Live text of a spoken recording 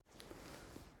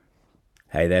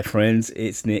Hey there, friends.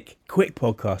 It's Nick. Quick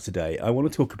podcast today. I want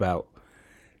to talk about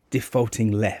defaulting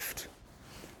left.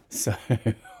 So,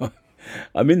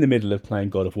 I'm in the middle of playing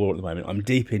God of War at the moment. I'm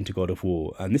deep into God of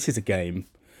War, and this is a game,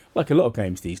 like a lot of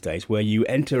games these days, where you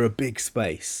enter a big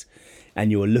space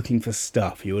and you're looking for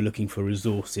stuff. You're looking for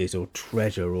resources or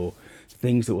treasure or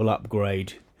things that will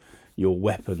upgrade your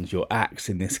weapons, your axe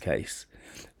in this case.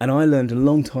 And I learned a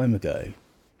long time ago,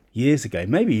 years ago,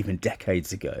 maybe even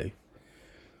decades ago,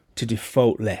 to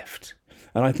default left.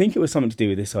 And I think it was something to do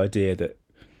with this idea that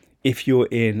if you're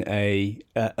in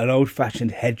an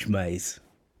old-fashioned hedge maze,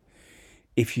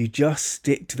 if you just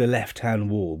stick to the left-hand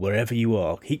wall wherever you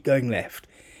are, keep going left,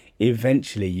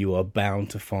 eventually you are bound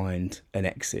to find an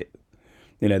exit.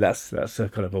 You know, that's a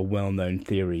kind of a well-known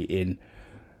theory in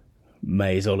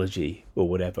mazeology or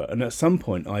whatever. And at some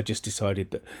point, I just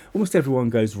decided that almost everyone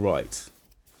goes right.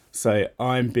 So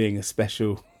I'm being a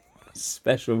special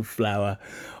flower.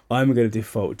 I'm going to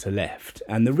default to left.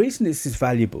 And the reason this is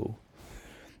valuable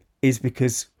is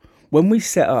because when we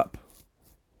set up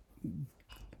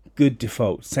good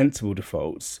defaults, sensible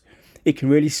defaults, it can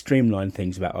really streamline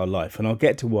things about our life. And I'll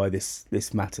get to why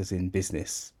this matters in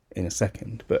business in a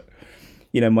second. But,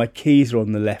 you know, my keys are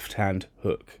on the left-hand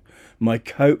hook. My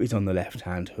coat is on the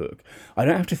left-hand hook. I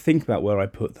don't have to think about where I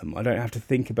put them. I don't have to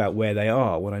think about where they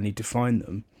are when I need to find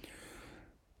them,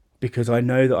 because I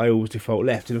know that I always default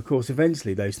left. And of course,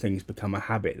 eventually those things become a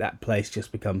habit. That place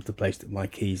just becomes the place that my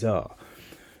keys are.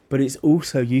 But it's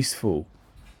also useful.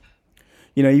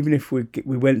 You know, even if we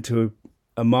went to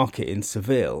a market in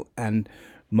Seville and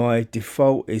my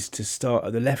default is to start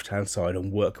at the left-hand side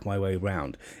and work my way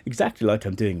round, exactly like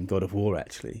I'm doing in God of War,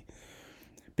 actually,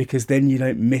 because then you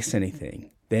don't miss anything.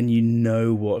 Then you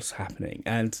know what's happening.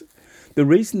 And the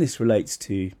reason this relates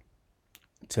to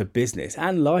business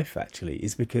and life actually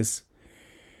is because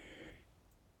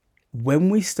when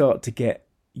we start to get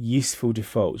useful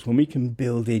defaults, when we can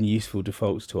build in useful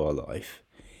defaults to our life,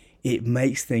 it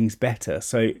makes things better.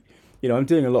 So, you know, I'm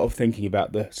doing a lot of thinking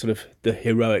about the sort of the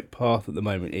heroic path at the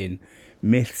moment in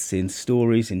myths, in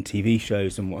stories, in TV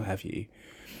shows and what have you.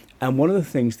 And one of the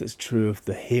things that's true of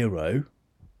the hero,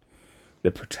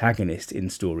 the protagonist in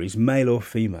stories, male or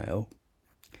female,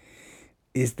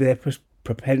 is their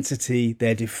propensity,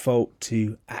 their default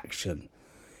to action.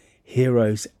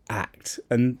 Heroes act.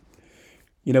 And,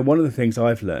 you know, one of the things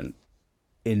I've learned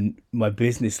in my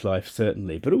business life,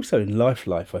 certainly, but also in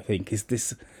life, I think, is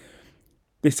this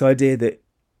idea that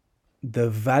the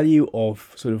value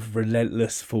of sort of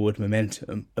relentless forward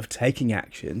momentum, of taking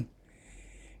action,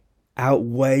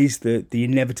 outweighs the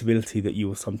inevitability that you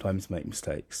will sometimes make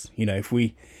mistakes. You know,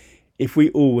 if we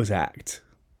always act,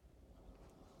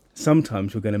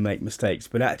 sometimes we're going to make mistakes,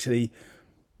 but actually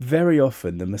very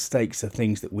often the mistakes are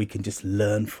things that we can just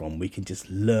learn from. We can just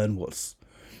learn what's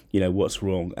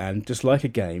wrong. And just like a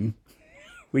game,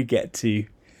 we get to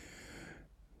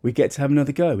have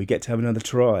another go. We get to have another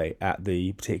try at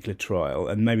the particular trial.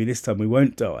 And maybe this time we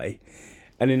won't die.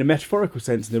 And in a metaphorical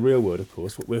sense, in the real world, of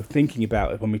course, what we're thinking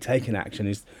about when we take an action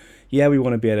is, yeah, we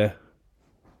want to be able to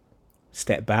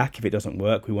step back if it doesn't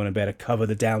work. We want to be able to cover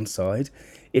the downside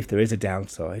if there is a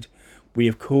downside. We,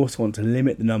 of course, want to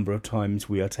limit the number of times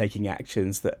we are taking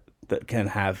actions that can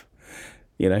have,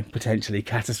 you know, potentially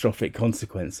catastrophic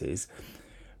consequences.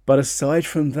 But aside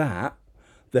from that,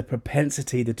 the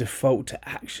propensity, the default to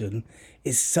action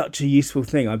is such a useful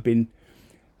thing.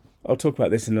 I'll talk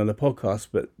about this in another podcast,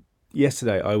 but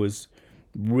yesterday I was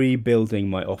rebuilding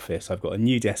my office. I've got a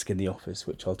new desk in the office,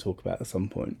 which I'll talk about at some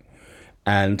point.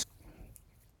 And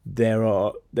there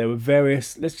were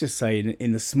various, let's just say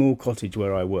in the small cottage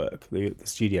where I work, the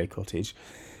studio cottage,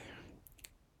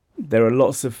 there are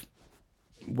lots of,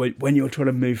 when you're trying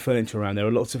to move furniture around, there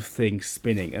are lots of things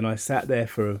spinning. And I sat there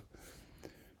for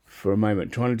a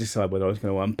moment trying to decide whether I was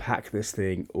going to unpack this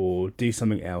thing or do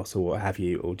something else or what have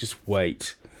you, or just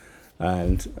wait.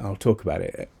 And I'll talk about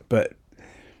it. But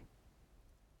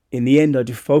in the end, I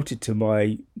defaulted to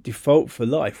my default for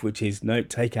life, which is, no,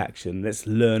 take action. Let's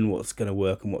learn what's going to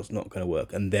work and what's not going to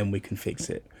work, and then we can fix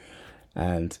it.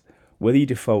 And whether you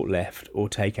default left or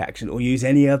take action or use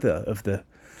any other of the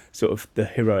sort of the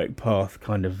heroic path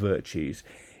kind of virtues,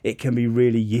 it can be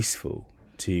really useful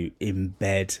to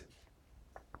embed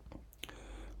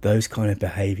those kind of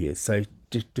behaviours. So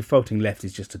defaulting left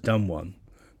is just a dumb one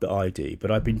that I do,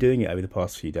 but I've been doing it over the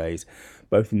past few days,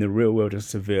 both in the real world of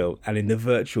Seville and in the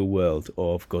virtual world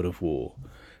of God of War.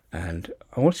 And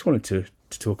I just wanted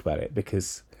to talk about it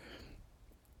because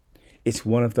it's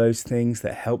one of those things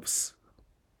that helps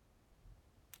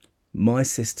my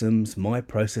systems, my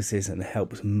processes, and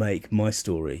helps make my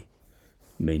story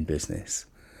mean business.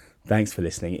 Thanks for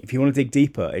listening. If you want to dig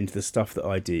deeper into the stuff that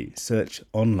I do, search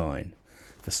online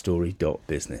for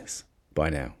story.business. Bye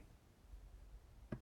now.